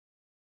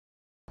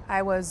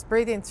I was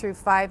breathing through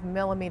 5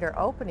 millimeter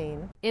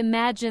opening.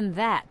 Imagine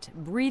that,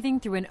 breathing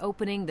through an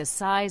opening the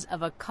size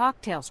of a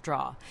cocktail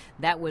straw.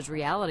 That was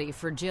reality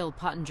for Jill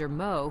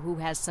Pottinger-Moe, who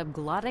has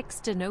subglottic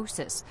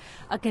stenosis,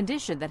 a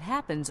condition that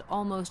happens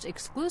almost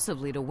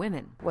exclusively to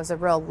women. It was a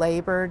real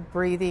labored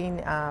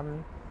breathing.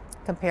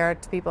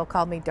 Compared to people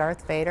called me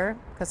Darth Vader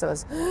because it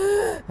was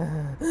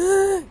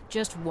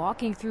Just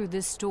walking through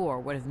this store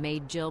would have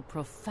made Jill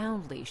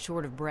profoundly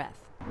short of breath.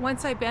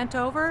 Once I bent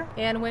over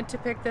and went to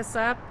pick this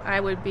up, I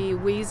would be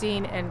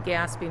wheezing and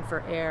gasping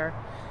for air,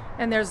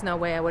 and there's no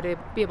way I would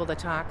be able to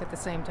talk at the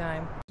same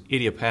time.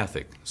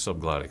 Idiopathic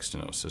subglottic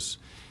stenosis.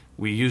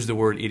 We use the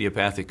word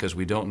idiopathic because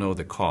we don't know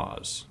the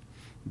cause.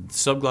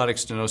 Subglottic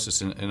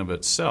stenosis in and of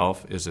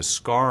itself is a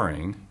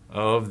scarring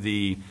of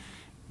the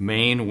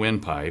main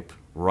windpipe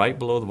right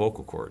below the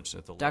vocal cords.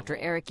 Dr.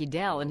 Eric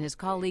Edel and his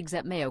colleagues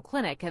at Mayo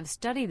Clinic have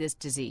studied this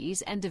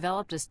disease and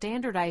developed a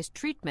standardized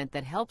treatment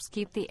that helps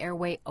keep the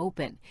airway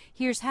open.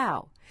 Here's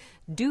how.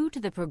 Due to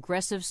the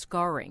progressive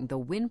scarring, the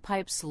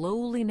windpipe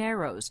slowly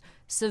narrows,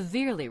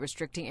 severely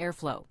restricting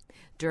airflow.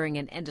 During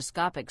an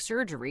endoscopic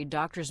surgery,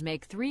 doctors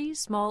make 3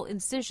 small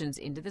incisions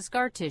into the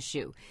scar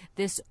tissue.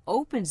 This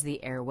opens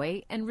the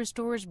airway and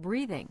restores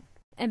breathing.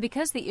 And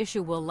because the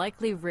issue will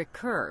likely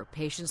recur,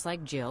 patients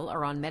like Jill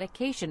are on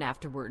medication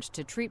afterwards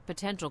to treat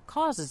potential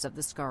causes of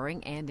the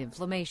scarring and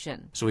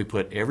inflammation. So we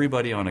put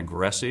everybody on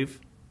aggressive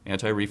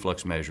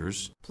anti-reflux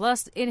measures,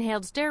 plus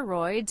inhaled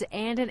steroids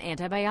and an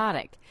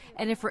antibiotic.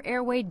 And if her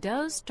airway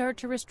does start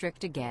to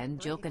restrict again,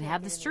 Jill can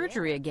have the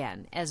surgery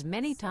again as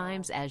many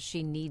times as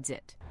she needs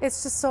it.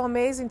 It's just so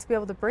amazing to be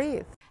able to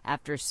breathe.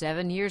 After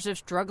 7 years of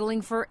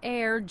struggling for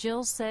air,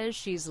 Jill says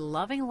she's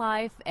loving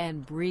life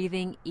and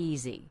breathing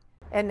easy.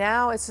 And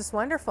now it's just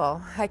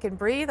wonderful. I can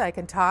breathe, I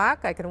can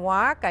talk, I can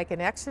walk, I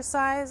can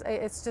exercise.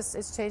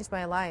 It's changed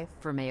my life.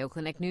 For Mayo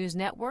Clinic News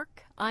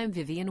Network, I'm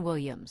Vivian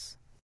Williams.